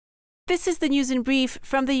This is the news in brief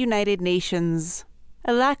from the United Nations.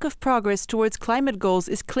 A lack of progress towards climate goals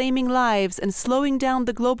is claiming lives and slowing down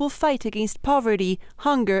the global fight against poverty,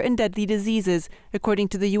 hunger and deadly diseases, according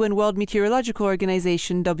to the UN World Meteorological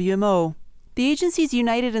Organization (WMO). The agency's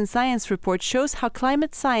United in Science report shows how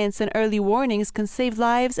climate science and early warnings can save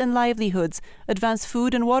lives and livelihoods, advance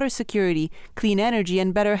food and water security, clean energy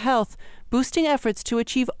and better health, boosting efforts to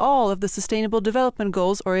achieve all of the Sustainable Development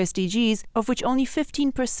Goals, or SDGs, of which only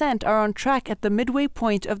 15% are on track at the midway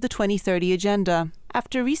point of the 2030 agenda.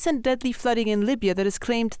 After recent deadly flooding in Libya that has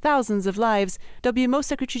claimed thousands of lives, WMO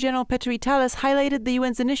Secretary-General Peter Italas highlighted the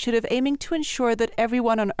UN's initiative aiming to ensure that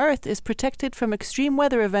everyone on Earth is protected from extreme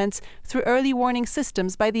weather events through early warning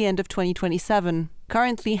systems by the end of 2027.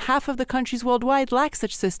 Currently, half of the countries worldwide lack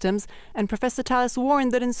such systems, and Professor Italas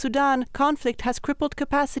warned that in Sudan, conflict has crippled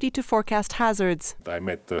capacity to forecast hazards. I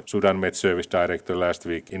met the Sudan Med Service Director last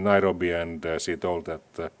week in Nairobi, and she told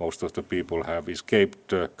that most of the people have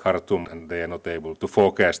escaped Khartoum and they are not able to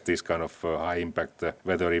forecast these kind of high-impact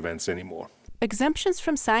weather events anymore. Exemptions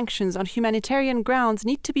from sanctions on humanitarian grounds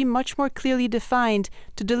need to be much more clearly defined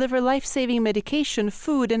to deliver life-saving medication,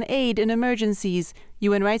 food and aid in emergencies,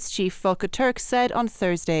 UN Rights Chief Volker Türk said on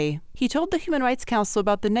Thursday. He told the Human Rights Council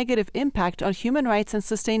about the negative impact on human rights and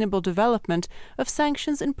sustainable development of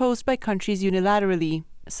sanctions imposed by countries unilaterally.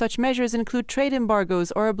 Such measures include trade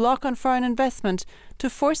embargoes or a block on foreign investment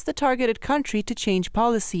to force the targeted country to change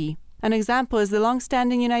policy. An example is the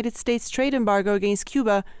long-standing United States trade embargo against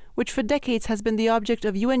Cuba, which for decades has been the object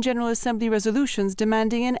of UN General Assembly resolutions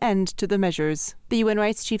demanding an end to the measures. The UN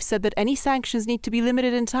Rights Chief said that any sanctions need to be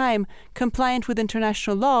limited in time, compliant with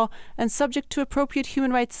international law, and subject to appropriate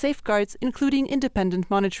human rights safeguards, including independent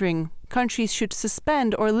monitoring. Countries should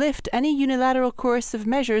suspend or lift any unilateral coercive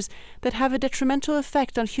measures that have a detrimental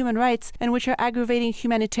effect on human rights and which are aggravating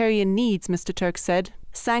humanitarian needs, Mr. Türk said.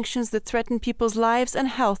 Sanctions that threaten people's lives and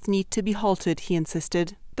health need to be halted, he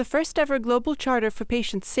insisted. The first ever global charter for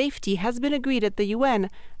patient safety has been agreed at the UN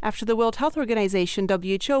after the World Health Organization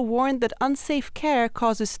 (WHO) warned that unsafe care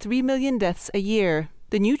causes 3 million deaths a year.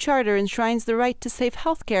 The new charter enshrines the right to safe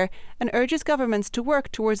healthcare and urges governments to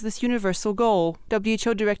work towards this universal goal.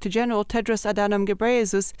 WHO Director General Tedros Adhanom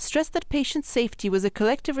Ghebreyesus stressed that patient safety was a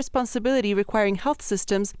collective responsibility requiring health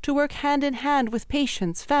systems to work hand in hand with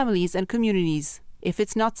patients, families and communities. If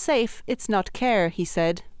it's not safe, it's not care, he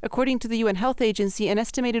said. According to the UN Health Agency, an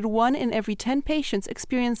estimated 1 in every 10 patients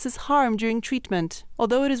experiences harm during treatment.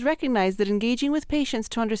 Although it is recognized that engaging with patients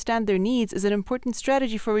to understand their needs is an important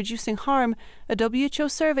strategy for reducing harm, a WHO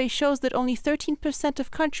survey shows that only 13%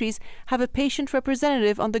 of countries have a patient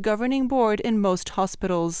representative on the governing board in most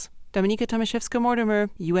hospitals. Dominika,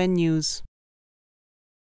 Tomaszewska-Mortimer, UN News.